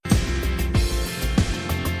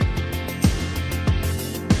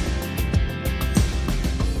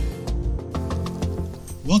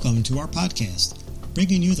Welcome to our podcast,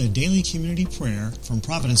 bringing you the daily community prayer from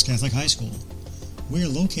Providence Catholic High School. We are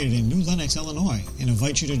located in New Lenox, Illinois, and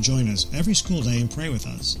invite you to join us every school day and pray with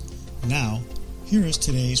us. Now, here is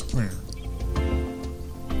today's prayer.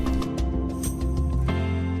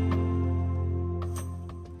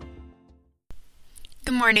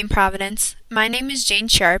 Good morning, Providence. My name is Jane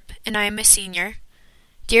Sharp, and I am a senior.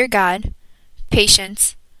 Dear God,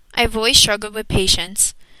 patience. I have always struggled with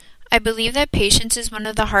patience. I believe that patience is one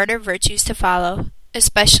of the harder virtues to follow,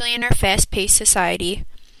 especially in our fast-paced society.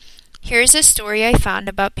 Here is a story I found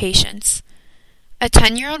about patience. A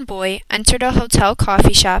 10-year-old boy entered a hotel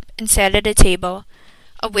coffee shop and sat at a table.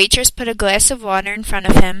 A waitress put a glass of water in front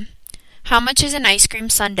of him. "How much is an ice cream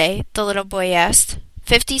sundae?" the little boy asked.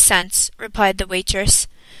 50 cents, replied the waitress.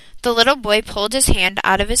 The little boy pulled his hand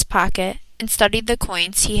out of his pocket and studied the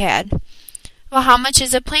coins he had. "Well, how much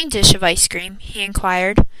is a plain dish of ice cream?" he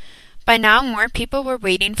inquired. By now more people were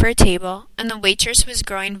waiting for a table, and the waitress was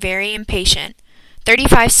growing very impatient.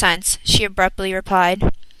 35 cents, she abruptly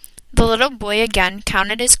replied. The little boy again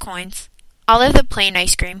counted his coins. "I'll have the plain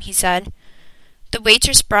ice cream," he said. The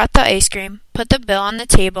waitress brought the ice cream, put the bill on the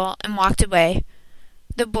table, and walked away.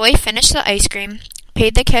 The boy finished the ice cream,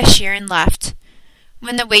 paid the cashier, and left.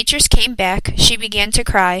 When the waitress came back, she began to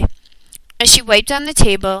cry. As she wiped on the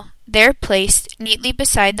table, there placed, neatly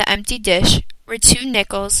beside the empty dish, were 2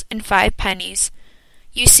 nickels and 5 pennies.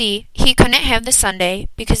 You see, he couldn't have the sundae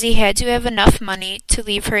because he had to have enough money to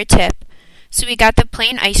leave her a tip, so he got the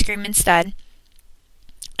plain ice cream instead.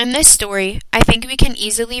 In this story, I think we can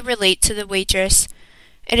easily relate to the waitress.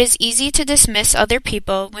 It is easy to dismiss other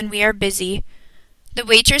people when we are busy. The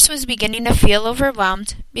waitress was beginning to feel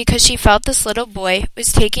overwhelmed because she felt this little boy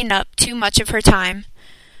was taking up too much of her time.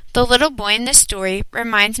 The little boy in this story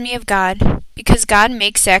reminds me of God, because God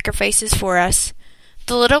makes sacrifices for us.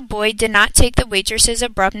 The little boy did not take the waitress's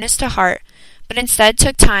abruptness to heart, but instead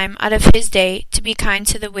took time out of his day to be kind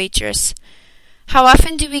to the waitress. How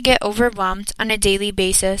often do we get overwhelmed on a daily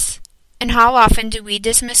basis? And how often do we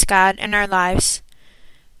dismiss God in our lives?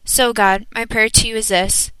 So God, my prayer to you is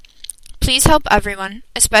this. Please help everyone,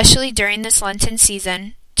 especially during this Lenten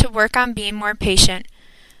season, to work on being more patient.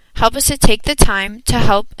 Help us to take the time to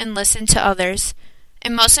help and listen to others.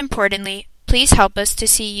 And most importantly, please help us to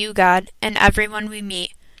see you, God, in everyone we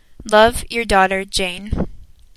meet. Love, your daughter, Jane.